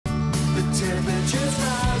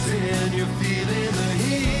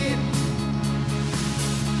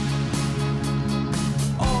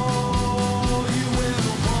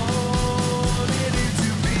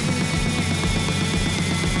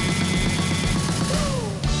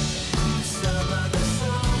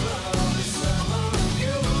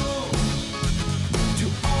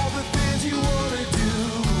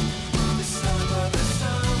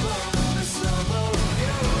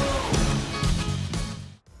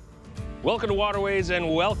Welcome to Waterways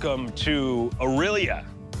and welcome to Orillia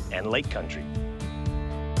and Lake Country.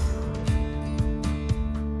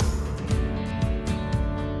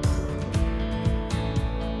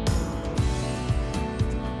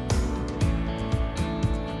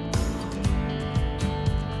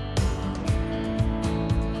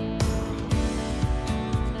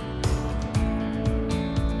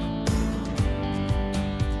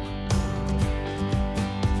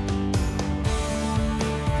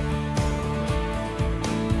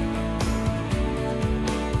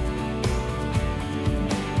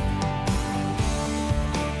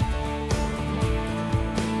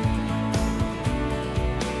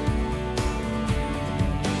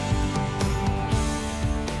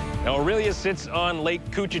 Now, Orillia sits on Lake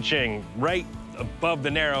Couchiching, right above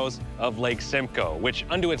the narrows of Lake Simcoe, which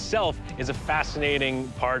unto itself is a fascinating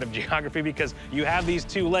part of geography because you have these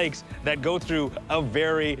two lakes that go through a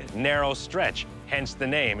very narrow stretch, hence the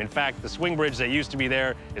name. In fact, the swing bridge that used to be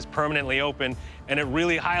there is permanently open, and it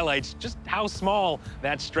really highlights just how small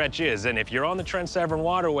that stretch is. And if you're on the Trent-Severn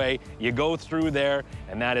Waterway, you go through there,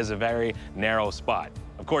 and that is a very narrow spot.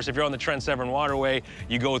 Of course, if you're on the Trent-Severn Waterway,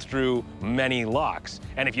 you go through many locks.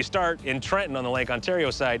 And if you start in Trenton on the Lake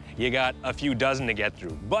Ontario side, you got a few dozen to get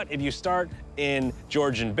through. But if you start in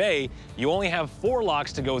Georgian Bay, you only have 4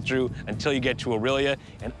 locks to go through until you get to Orillia.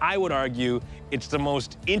 And I would argue it's the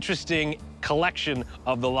most interesting collection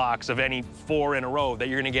of the locks of any 4 in a row that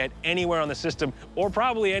you're gonna get anywhere on the system or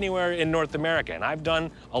probably anywhere in North America. And I've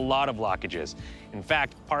done a lot of lockages. In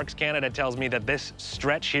fact, Parks Canada tells me that this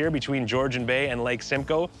stretch here between Georgian Bay and Lake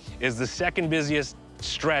Simcoe is the second busiest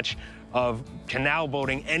stretch of canal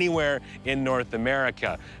boating anywhere in North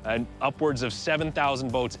America. And upwards of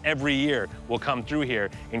 7,000 boats every year will come through here,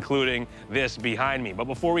 including this behind me. But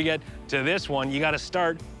before we get to this one, you gotta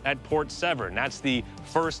start at Port Severn. That's the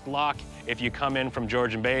first lock if you come in from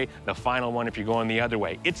Georgian Bay, the final one if you're going the other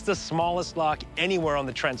way. It's the smallest lock anywhere on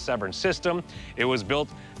the Trent-Severn system. It was built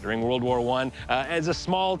during World War I as a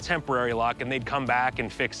small temporary lock, and they'd come back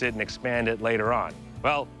and fix it and expand it later on.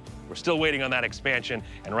 Well, we're still waiting on that expansion,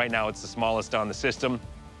 and right now it's the smallest on the system.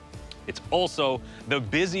 It's also the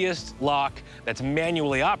busiest lock that's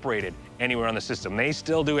manually operated anywhere on the system. They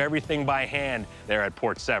still do everything by hand there at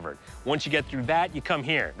Port Severn. Once you get through that, you come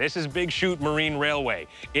here. This is Big Chute Marine Railway.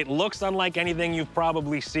 It looks unlike anything you've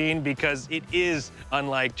probably seen because it is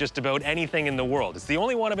unlike just about anything in the world. It's the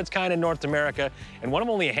only one of its kind in North America and one of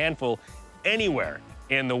only a handful anywhere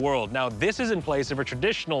in the world. Now, this is in place of a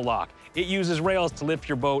traditional lock. It uses rails to lift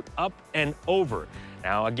your boat up and over.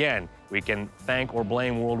 Now, again, we can thank or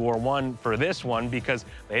blame World War I for this one because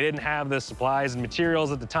they didn't have the supplies and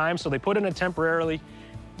materials at the time, so they put in a temporarily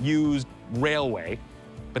used railway.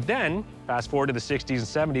 But then, fast forward to the 60s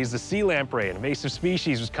and 70s, the sea lamprey, an invasive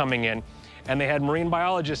species, was coming in, and they had marine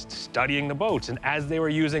biologists studying the boats. And as they were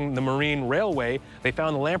using the marine railway, they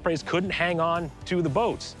found the lampreys couldn't hang on to the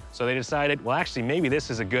boats. So they decided, well, actually, maybe this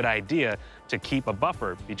is a good idea to keep a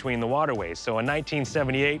buffer between the waterways. So in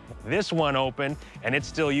 1978, this one opened, and it's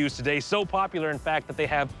still used today. So popular, in fact, that they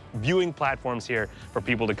have viewing platforms here for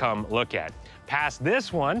people to come look at. Past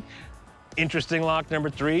this one, interesting lock number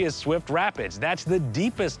 3 is Swift Rapids. That's the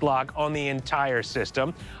deepest lock on the entire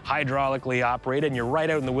system, hydraulically operated, and you're right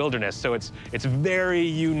out in the wilderness. So it's very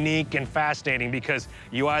unique and fascinating because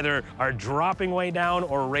you either are dropping way down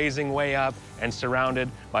or raising way up and surrounded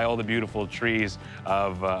by all the beautiful trees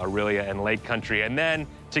of Orillia and Lake Country. And then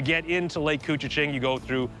to get into Lake Couchiching, you go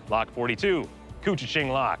through Lock 42.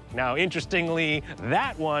 Couchiching Lock. Now, interestingly,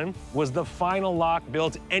 that one was the final lock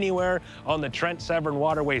built anywhere on the Trent-Severn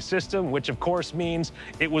Waterway system, which of course means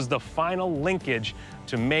it was the final linkage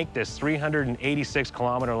to make this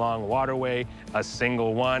 386-kilometer-long waterway a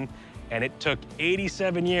single one. And it took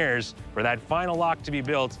 87 years for that final lock to be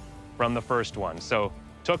built from the first one. So,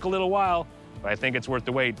 took a little while, but I think it's worth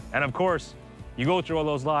the wait. And of course, you go through all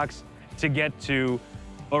those locks to get to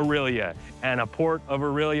Orillia, and a Port of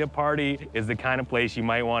Orillia party is the kind of place you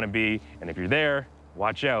might want to be, and if you're there,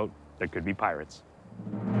 watch out, there could be pirates.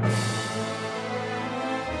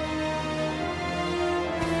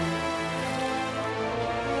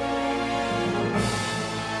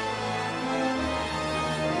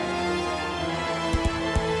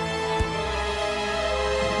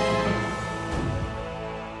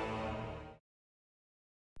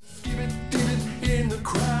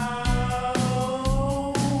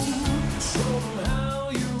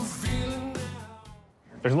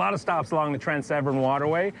 There's a lot of stops along the Trent-Severn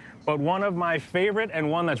Waterway, but one of my favorite and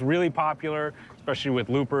one that's really popular, especially with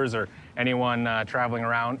loopers or anyone traveling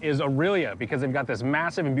around, is Orillia, because they've got this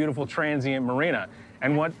massive and beautiful transient marina.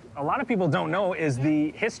 And what a lot of people don't know is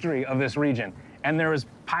the history of this region. and there was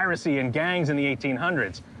piracy and gangs in the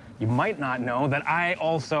 1800s. You might not know that I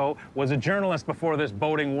also was a journalist before this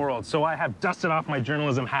boating world, so I have dusted off my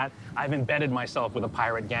journalism hat. I've embedded myself with a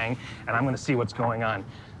pirate gang, and I'm gonna see what's going on.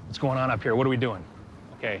 What's going on up here? What are we doing?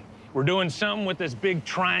 Okay, we're doing something with this big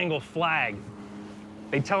triangle flag.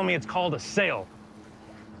 They tell me it's called a sail.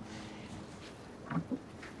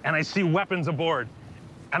 And I see weapons aboard,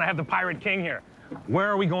 and I have the Pirate King here. Where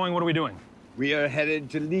are we going? What are we doing? We are headed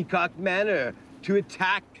to Leacock Manor to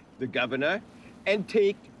attack the governor and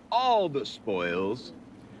take all the spoils.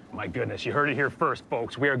 My goodness, you heard it here first,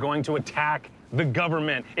 folks. We are going to attack the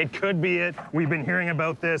government. It could be it. We've been hearing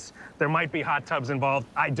about this. There might be hot tubs involved.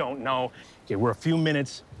 I don't know. Okay, we're a few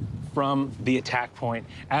minutes from the attack point.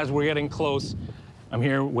 As we're getting close, I'm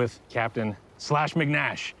here with Captain Slash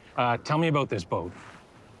McNash. Tell me about this boat.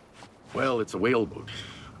 Well, it's a whale boat.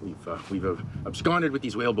 We've absconded with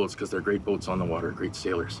these whale boats because they're great boats on the water, great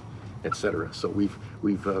sailors, etc. So we've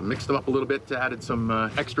mixed them up a little bit, added some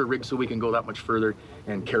extra rigs so we can go that much further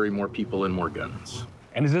and carry more people and more guns.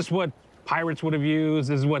 And is this what pirates would have used?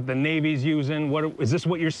 This is what the Navy's using? Is this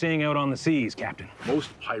what you're seeing out on the seas, Captain?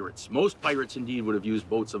 Most pirates indeed would have used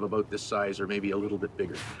boats of about this size or maybe a little bit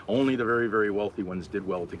bigger. Only the very, very wealthy ones did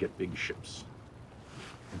well to get big ships.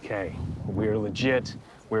 Okay, we're legit.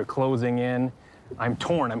 We're closing in. I'm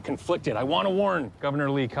torn, I'm conflicted. I want to warn Governor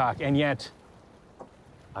Leacock, and yet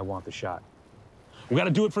I want the shot. We got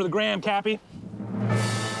to do it for the gram, Cappy.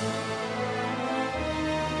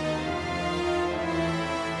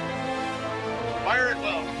 Fire it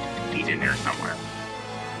well. He's in there somewhere.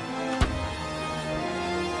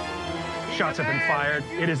 Shots have been fired.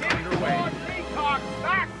 It is underway. Leacock,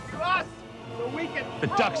 back to us so we can The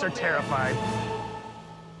ducks are terrified.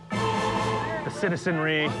 The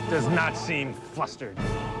citizenry does not seem flustered.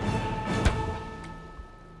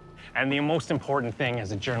 And the most important thing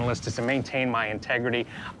as a journalist is to maintain my integrity.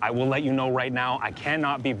 I will let you know right now, I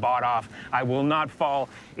cannot be bought off. I will not fall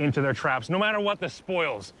into their traps, no matter what the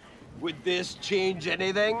spoils. Would this change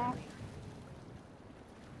anything?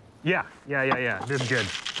 Yeah. This is good.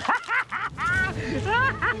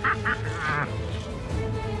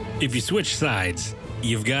 If you switch sides,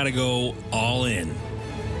 you've got to go all in.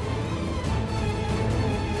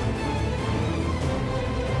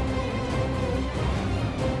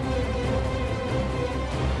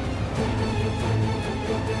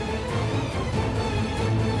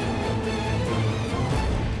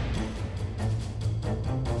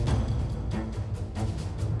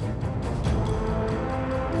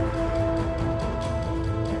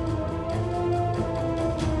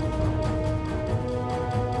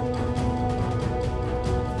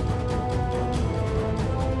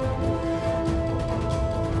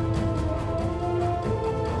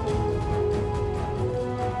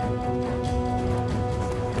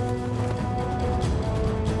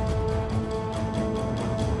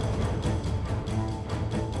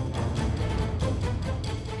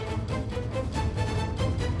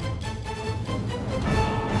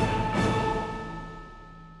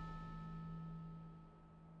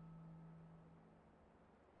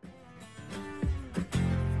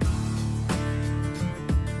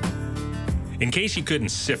 In case you couldn't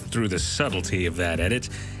sift through the subtlety of that edit,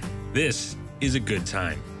 this is a good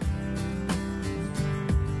time.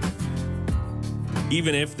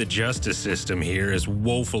 Even if the justice system here is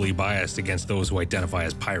woefully biased against those who identify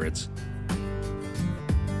as pirates.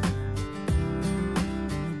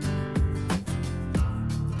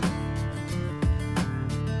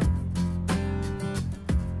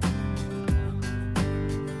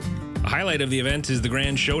 A highlight of the event is the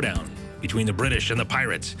grand showdown between the British and the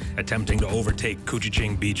pirates attempting to overtake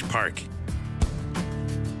Couchiching Beach Park,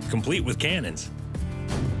 complete with cannons.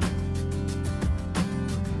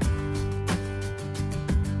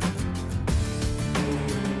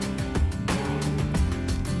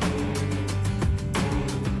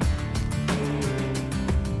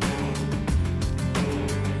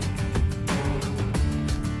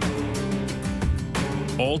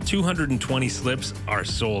 All 220 slips are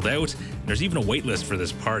sold out. There's even a wait list for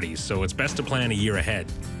this party, so it's best to plan a year ahead.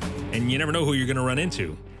 And you never know who you're going to run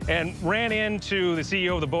into. And ran into the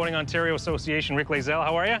CEO of the Boating Ontario Association, Rick Lazell.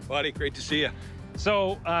 How are you? Buddy, great to see you.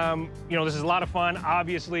 So, you know, this is a lot of fun.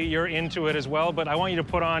 Obviously, you're into it as well, but I want you to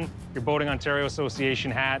put on your Boating Ontario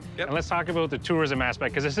Association hat. Yep. And let's talk about the tourism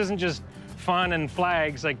aspect, because this isn't just fun and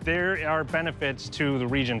flags. Like, there are benefits to the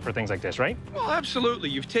region for things like this, right? Well, absolutely.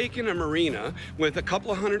 You've taken a marina with a couple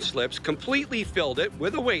of hundred slips, completely filled it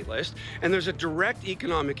with a wait list, and there's a direct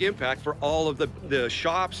economic impact for all of the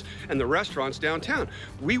shops and the restaurants downtown.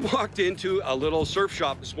 We walked into a little surf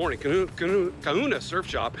shop this morning, Kahuna Surf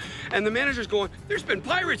Shop, and the manager's going, there's been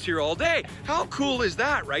pirates here all day. How cool is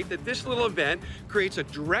that, right? That this little event creates a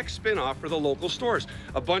direct spin-off for the local stores.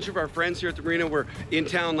 A bunch of our friends here at the marina were in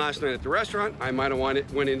town last night at the restaurant. I might have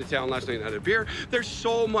went into town last night and had a beer. There's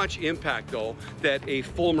so much impact, though, that a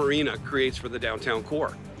full marina creates for the downtown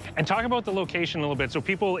core. And talk about the location a little bit. So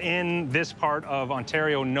people in this part of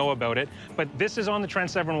Ontario know about it, but this is on the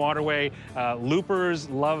Trent-Severn Waterway. Loopers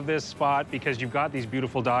love this spot because you've got these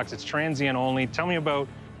beautiful docks. It's transient only. Tell me about,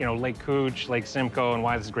 you know, Lake Couch, Lake Simcoe, and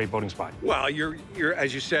why this is a great boating spot. Well, you're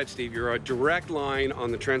as you said, Steve, you're a direct line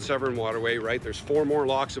on the Trent-Severn Waterway, right? There's 4 more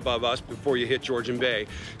locks above us before you hit Georgian Bay.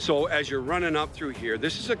 So as you're running up through here,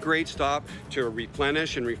 this is a great stop to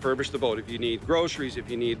replenish and refurbish the boat. If you need groceries, if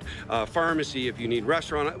you need pharmacy, if you need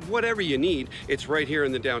restaurant, whatever you need, it's right here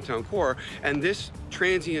in the downtown core. And this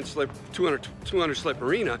transient slip, 200 slip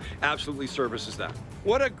marina absolutely services that.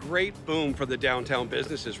 What a great boom for the downtown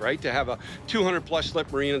businesses, right? To have a 200+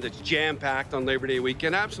 slip marina that's jam-packed on Labor Day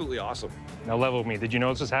weekend. Absolutely awesome. Now, level with me. Did you know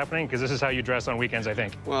this was happening? Because this is how you dress on weekends, I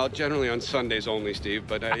think. Well, generally on Sundays only, Steve,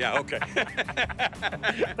 but yeah, okay.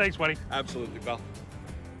 Thanks, buddy. Absolutely, pal.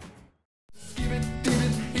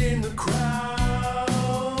 In the crowd,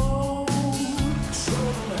 show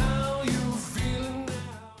them how you feeling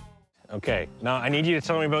now. Okay, now I need you to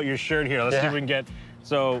tell me about your shirt here. Let's see if we can get...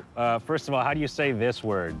 So, first of all, how do you say this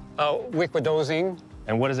word? Wikwidozing.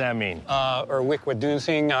 And what does that mean? Or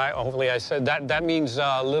wikwidozing. Hopefully I said that. That means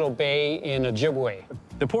little bay in Ojibwe.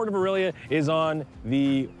 The Port of Orillia is on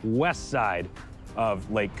the west side of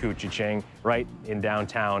Lake Couchiching, right in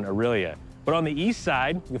downtown Orillia. But on the east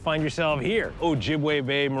side, you find yourself here, Ojibwe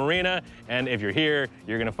Bay Marina. And if you're here,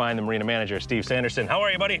 you're gonna find the marina manager, Steve Sanderson. How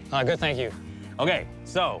are you, buddy? Good, thank you. Okay,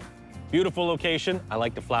 so, beautiful location. I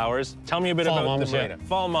like the flowers. Tell me a bit about the marina. Yeah.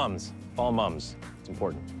 Fall mums. Fall mums. It's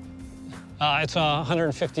important. It's a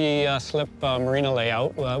 150 slip marina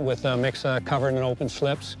layout with a mix of covered and open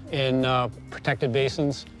slips in protected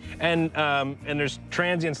basins. And there's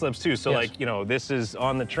transient slips too. So like, you know, this is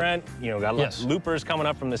on the Trent, you know, got loopers coming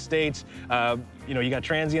up from the States. You know, you got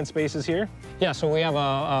transient spaces here? Yeah, so we have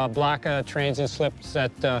a block of transient slips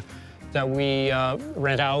that we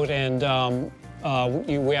rent out, and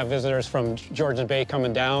we have visitors from Georgian Bay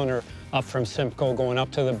coming down, or up from Simcoe going up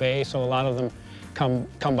to the bay. So a lot of them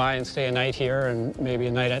come by and stay a night here, and maybe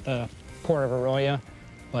a night at the Port of Orillia.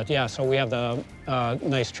 But yeah, so we have the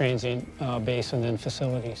nice transient basin and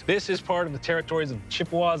facilities. This is part of the territories of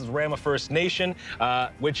Chippewas, the Rama First Nation,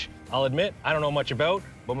 which I'll admit I don't know much about,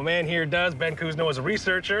 but my man here does. Ben Kuzno is a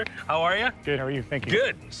researcher. How are you? Good, how are you? Thank you.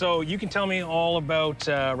 Good. So you can tell me all about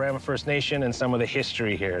Rama First Nation and some of the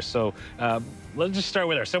history here. So let's just start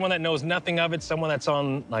with her. Someone that knows nothing of it, someone that's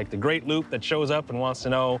on like the Great Loop that shows up and wants to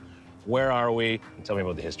know, where are we? And tell me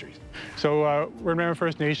about the history. So we're Rama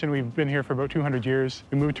First Nation. We've been here for about 200 years.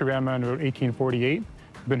 We moved to Rama in about 1848.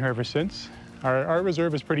 We've been here ever since. Our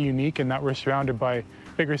reserve is pretty unique in that we're surrounded by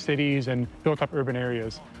bigger cities and built-up urban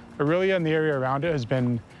areas. Orillia and the area around it has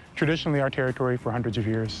been traditionally our territory for hundreds of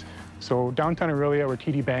years. So downtown Orillia, where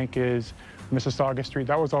TD Bank is, Mississauga Street,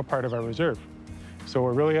 that was all part of our reserve. So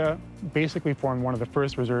Orillia basically formed one of the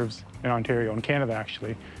first reserves in Ontario, in Canada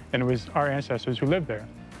actually, and it was our ancestors who lived there.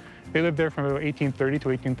 They lived there from about 1830 to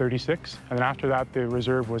 1836, and then after that, the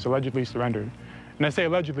reserve was allegedly surrendered. And I say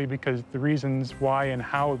allegedly because the reasons why and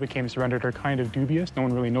how it became surrendered are kind of dubious. No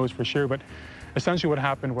one really knows for sure, but essentially what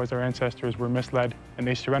happened was our ancestors were misled, and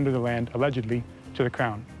they surrendered the land, allegedly, to the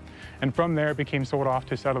Crown. And from there, it became sold off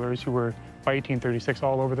to settlers who were, by 1836,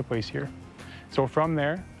 all over the place here. So from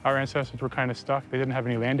there, our ancestors were kind of stuck. They didn't have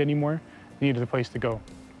any land anymore. They needed a place to go.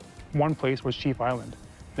 One place was Chief Island.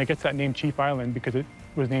 And it gets that name Chief Island because it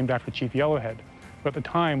was named after Chief Yellowhead, who at the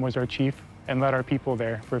time was our chief and led our people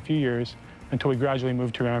there for a few years until we gradually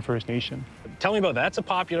moved to Rama First Nation. Tell me about that. That's a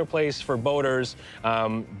popular place for boaters,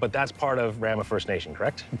 but that's part of Rama First Nation,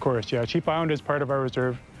 correct? Of course, yeah. Chief Island is part of our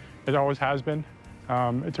reserve. It always has been.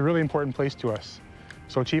 It's a really important place to us.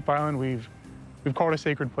 So Chief Island, we've called a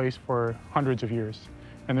sacred place for hundreds of years.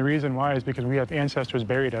 And the reason why is because we have ancestors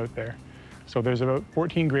buried out there. So there's about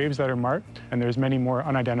 14 graves that are marked, and there's many more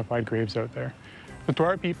unidentified graves out there. But to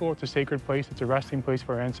our people, it's a sacred place. It's a resting place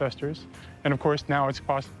for our ancestors. And of course, now it's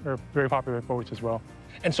very popular with boats as well.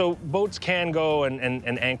 And so boats can go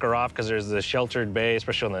and anchor off because there's the sheltered bay,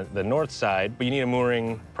 especially on the north side, but you need a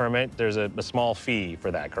mooring permit. There's a small fee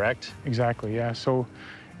for that, correct? Exactly, yeah. So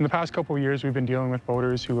in the past couple of years, we've been dealing with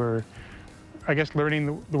boaters who are, I guess,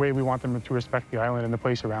 learning the way we want them to respect the island and the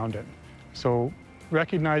place around it. So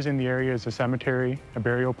recognizing the area as a cemetery, a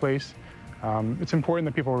burial place, it's important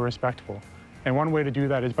that people are respectful. And one way to do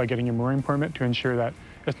that is by getting a mooring permit to ensure that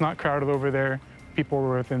it's not crowded over there, people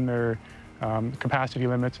are within their capacity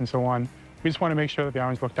limits and so on. We just want to make sure that the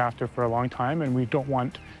island's looked after for a long time, and we don't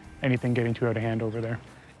want anything getting too out of hand over there.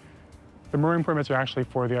 The mooring permits are actually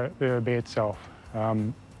for the bay itself.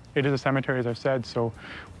 It is a cemetery, as I've said, so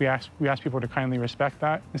we ask people to kindly respect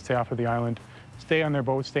that and stay off of the island. Stay on their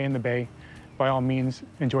boat, stay in the bay. By all means,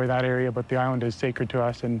 enjoy that area, but the island is sacred to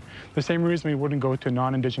us. And the same reason we wouldn't go to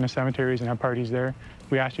non-Indigenous cemeteries and have parties there,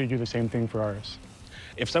 we ask you to do the same thing for ours.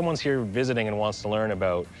 If someone's here visiting and wants to learn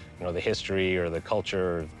about, the history or the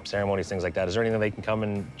culture, or ceremonies, things like that, is there anything they can come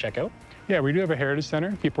and check out? Yeah, we do have a heritage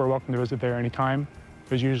center. People are welcome to visit there anytime.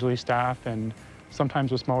 There's usually staff and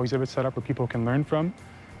sometimes a small exhibit set up where people can learn from.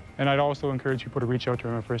 And I'd also encourage people to reach out to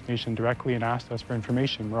Rama First Nation directly and ask us for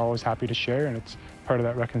information. We're always happy to share, and it's part of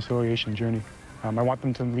that reconciliation journey. I want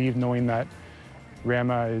them to leave knowing that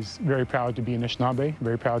Rama is very proud to be Anishinaabe,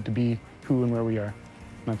 very proud to be who and where we are.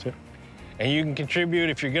 That's it. And you can contribute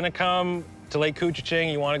if you're gonna come to Lake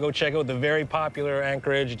Couchiching, you wanna go check out the very popular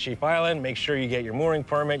anchorage at Chief Island, make sure you get your mooring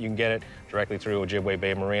permit. You can get it directly through Ojibwe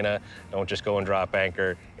Bay Marina. Don't just go and drop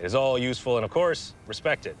anchor. It is all useful, and of course,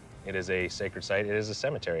 respect it. It is a sacred site. It is a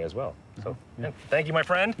cemetery as well. So, thank you, my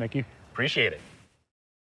friend. Thank you. Appreciate it.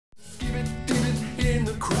 Give it in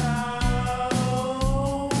the crowd.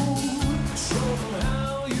 Show them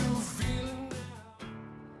how you feeling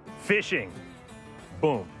now. Fishing.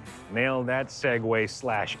 Boom. Nailed that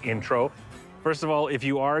segue / intro. First of all, if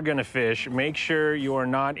you are gonna fish, make sure you are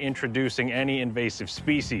not introducing any invasive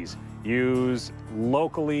species. Use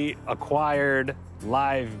locally acquired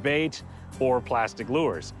live bait or plastic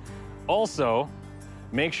lures. Also,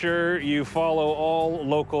 make sure you follow all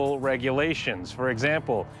local regulations. For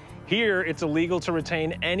example, here it's illegal to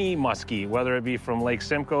retain any muskie, whether it be from Lake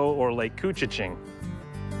Simcoe or Lake Couchiching.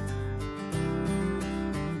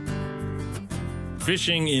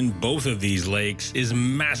 Fishing in both of these lakes is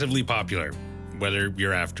massively popular, whether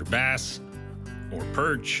you're after bass, or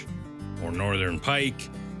perch, or northern pike,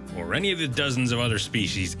 or any of the dozens of other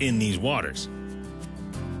species in these waters.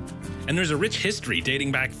 And there's a rich history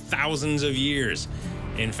dating back thousands of years.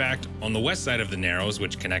 In fact, on the west side of the Narrows,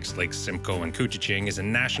 which connects Lakes Simcoe and Couchiching, is a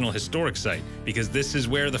National Historic Site, because this is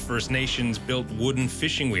where the First Nations built wooden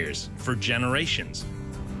fishing weirs for generations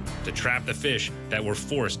to trap the fish that were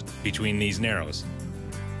forced between these narrows.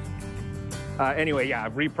 Anyway, yeah,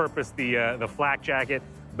 I've repurposed the flak jacket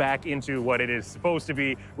back into what it is supposed to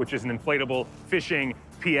be, which is an inflatable fishing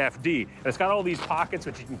PFD. And it's got all these pockets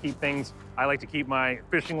which you can keep things. I like to keep my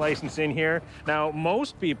fishing license in here. Now,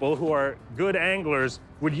 most people who are good anglers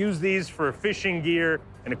would use these for fishing gear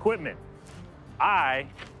and equipment. I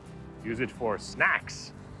use it for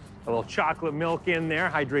snacks. A little chocolate milk in there.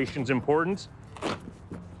 Hydration's important.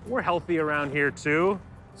 We're healthy around here too,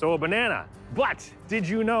 so a banana. But did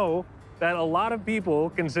you know that a lot of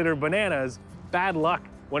people consider bananas bad luck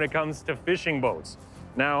when it comes to fishing boats?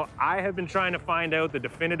 Now, I have been trying to find out the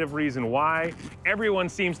definitive reason why. Everyone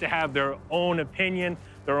seems to have their own opinion,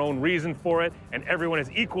 their own reason for it, and everyone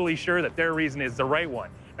is equally sure that their reason is the right one.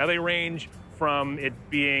 Now, they range from it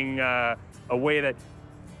being a way that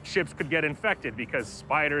ships could get infected because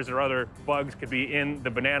spiders or other bugs could be in the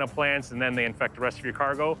banana plants and then they infect the rest of your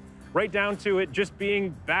cargo, right down to it just being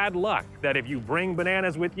bad luck, that if you bring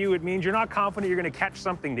bananas with you, it means you're not confident you're going to catch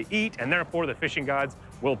something to eat, and therefore the fishing gods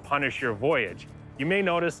will punish your voyage. You may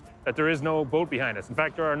notice that there is no boat behind us. In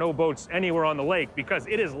fact, there are no boats anywhere on the lake because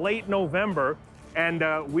it is late November and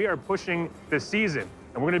we are pushing the season.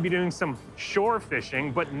 And we're going to be doing some shore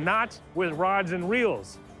fishing, but not with rods and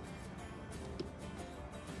reels.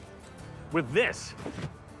 With this,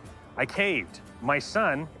 I caved. My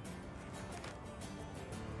son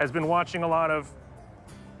has been watching a lot of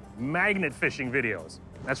magnet fishing videos.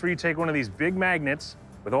 That's where you take one of these big magnets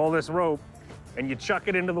with all this rope and you chuck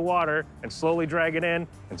it into the water and slowly drag it in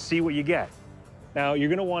and see what you get. Now, you're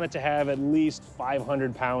gonna want it to have at least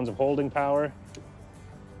 500 pounds of holding power.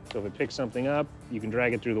 So if it picks something up, you can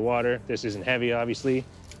drag it through the water. This isn't heavy, obviously,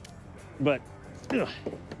 but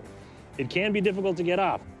it can be difficult to get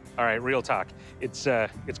off. All right, real talk. It's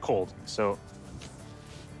cold, so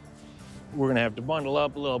we're gonna have to bundle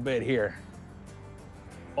up a little bit here.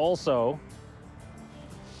 Also,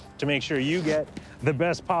 to make sure you get the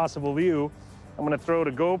best possible view, I'm gonna throw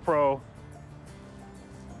the GoPro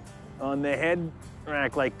on the head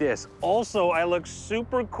rack like this. Also, I look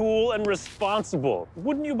super cool and responsible.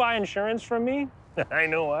 Wouldn't you buy insurance from me? I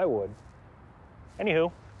know I would.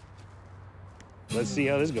 Anywho, let's see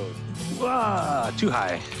how this goes. Ah, too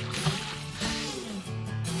high.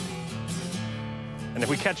 And if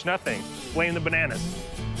we catch nothing, blame the bananas.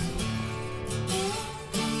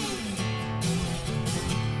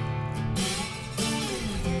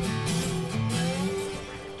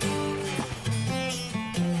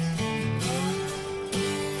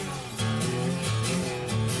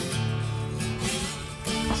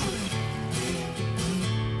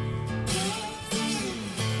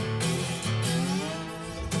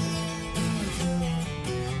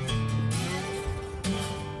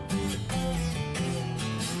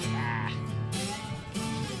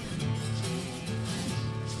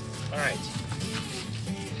 right.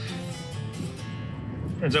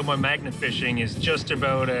 Turns out my magnet fishing is just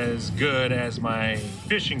about as good as my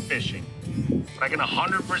fishing. But I can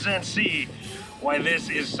 100% see why this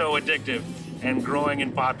is so addictive and growing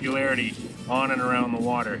in popularity on and around the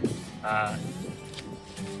water.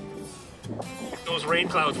 If those rain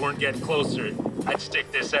clouds weren't getting closer, I'd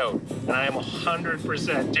stick this out. And I am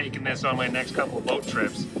 100% taking this on my next couple of boat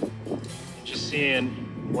trips. Just seeing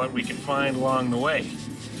what we can find along the way.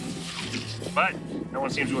 But no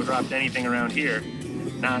one seems to have dropped anything around here.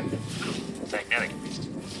 Not magnetic, at least.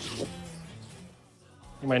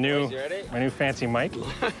 My new fancy mic.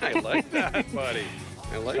 I like that, buddy.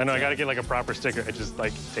 I like I know, that. I gotta get like a proper sticker. I just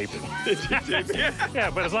like tape it. Tape it?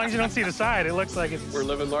 Yeah, but as long as you don't see the side, it looks like it's... We're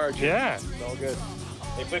living large. Yeah. It's all good.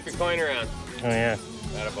 Hey, flip your coin around. Oh, yeah.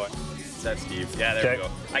 Attaboy. Is that Steve? Yeah, there we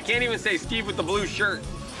go. I can't even say Steve with the blue shirt.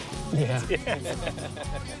 Yeah.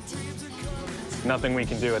 Nothing we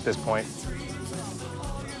can do at this point.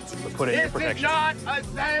 But put it in your protection. This is not a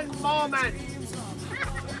Zen moment!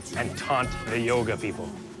 And taunt the yoga people.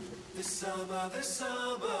 The summer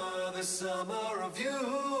of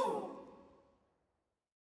you.